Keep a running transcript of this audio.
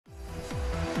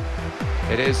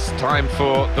It is time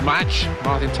for the match.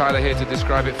 Martin Tyler here to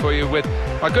describe it for you with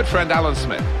my good friend Alan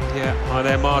Smith. Yeah, hi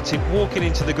there Martin. Walking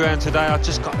into the ground today, I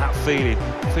just got that feeling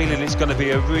it's going to be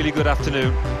a really good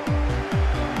afternoon.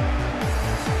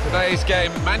 Today's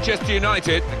game, Manchester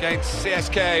United against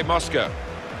CSKA Moscow.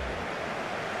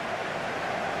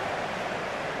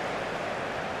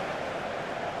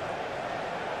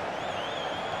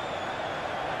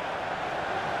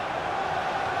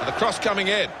 And the cross coming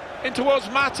in towards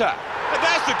Mata. And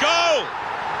there's the goal!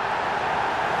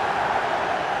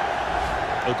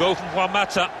 A goal from Juan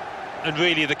Mata, and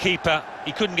really the keeper,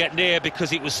 he couldn't get near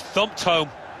because it was thumped home.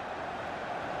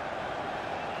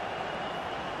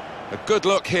 A good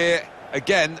look here,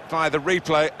 again, via the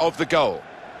replay of the goal.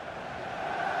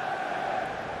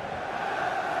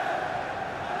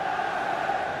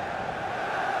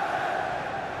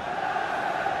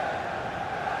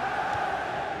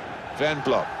 Van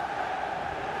Blok.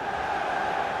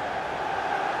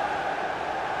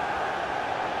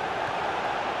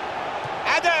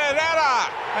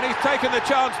 And he's taken the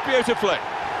chance beautifully.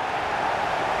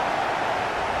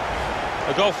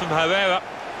 A goal from Herrera.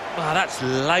 Wow, that's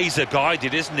laser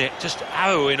guided, isn't it? Just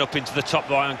arrowing up into the top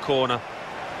right-hand corner.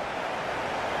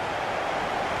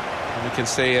 And we can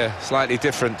see a slightly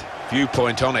different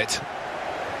viewpoint on it.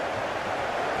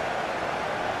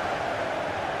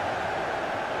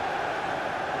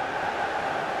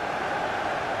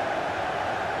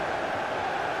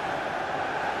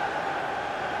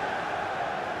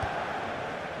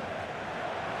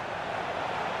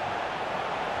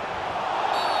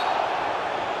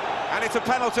 And it's a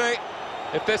penalty.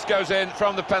 If this goes in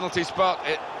from the penalty spot,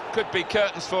 it could be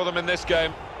curtains for them in this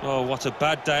game. Oh, what a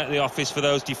bad day at the office for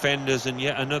those defenders, and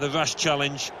yet another rash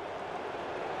challenge.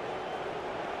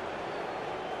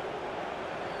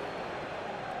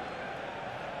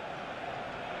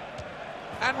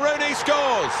 And Rooney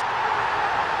scores.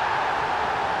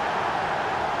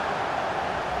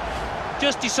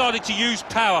 Just decided to use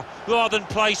power rather than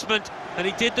placement, and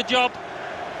he did the job.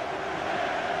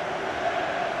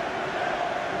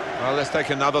 Well, let's take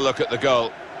another look at the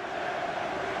goal.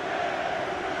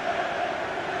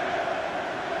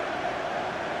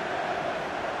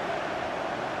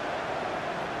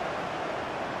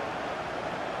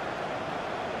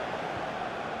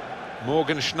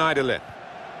 Morgan Schneiderlin.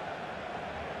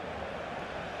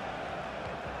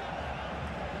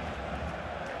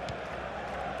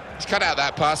 He's cut out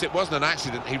that pass. It wasn't an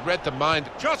accident. He read the mind.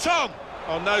 Shot on!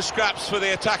 Oh, no scraps for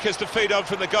the attackers to feed on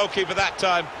from the goalkeeper that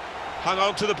time. Hung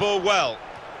on to the ball well.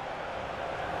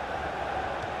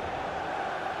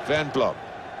 Van Blok.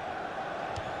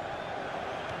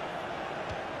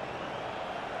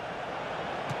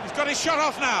 He's got his shot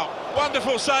off now.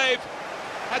 Wonderful save.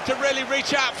 Had to really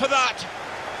reach out for that.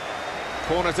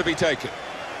 Corner to be taken.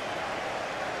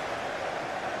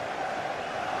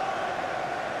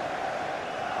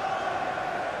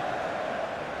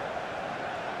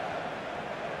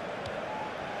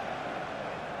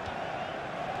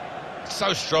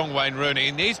 So strong, Wayne Rooney.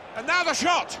 He needs... And now the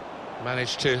shot!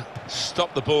 Managed to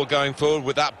stop the ball going forward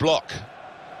with that block.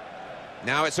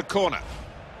 Now it's a corner.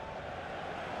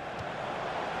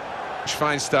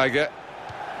 Schweinsteiger.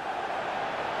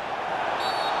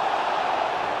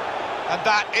 And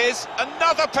that is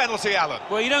another penalty, Alan.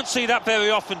 Well, you don't see that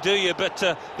very often, do you? But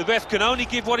the ref can only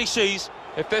give what he sees.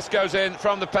 If this goes in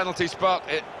from the penalty spot,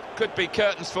 it could be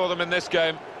curtains for them in this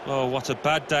game. Oh, what a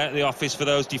bad day at the office for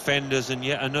those defenders, and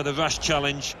yet another rash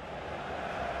challenge.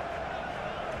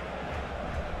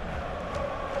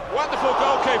 Wonderful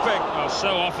goalkeeping. Oh, so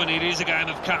often it is a game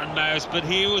of cat and mouse, but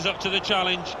he was up to the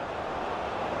challenge.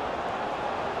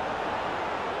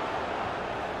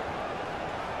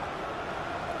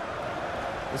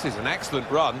 This is an excellent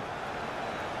run.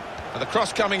 And the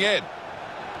cross coming in.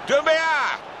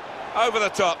 Doumbia! Over the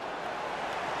top.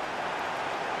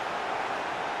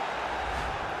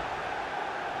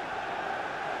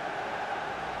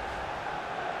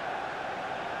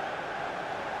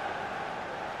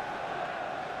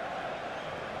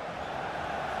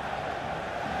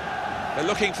 They're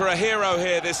looking for a hero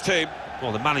here, this team.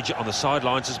 Well, the manager on the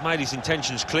sidelines has made his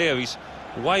intentions clear. He's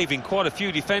waving quite a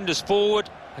few defenders forward.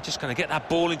 They're just going to get that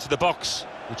ball into the box,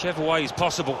 whichever way is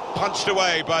possible. Punched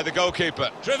away by the goalkeeper.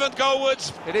 Driven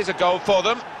goalwards. It is a goal for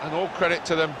them, and all credit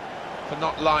to them for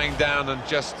not lying down and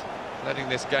just letting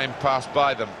this game pass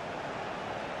by them.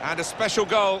 And a special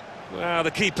goal. Well,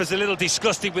 the keeper's a little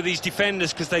disgusted with these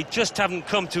defenders because they just haven't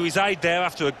come to his aid there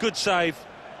after a good save.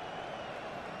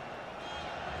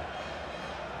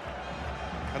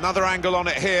 Another angle on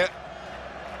it here.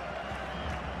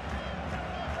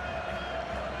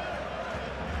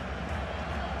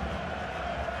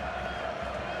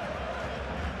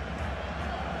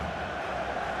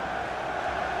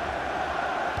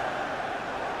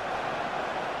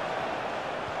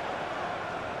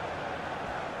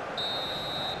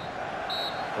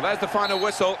 Well, there's the final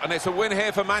whistle, and it's a win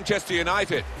here for Manchester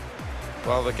United.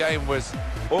 Well, the game was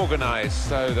organised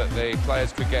so that the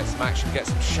players could get some action, get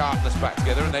some sharpness back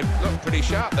together, and they've looked pretty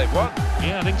sharp. They've won.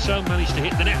 Yeah, I think so. Managed to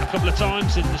hit the net a couple of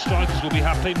times, and the strikers will be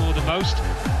happy more than most.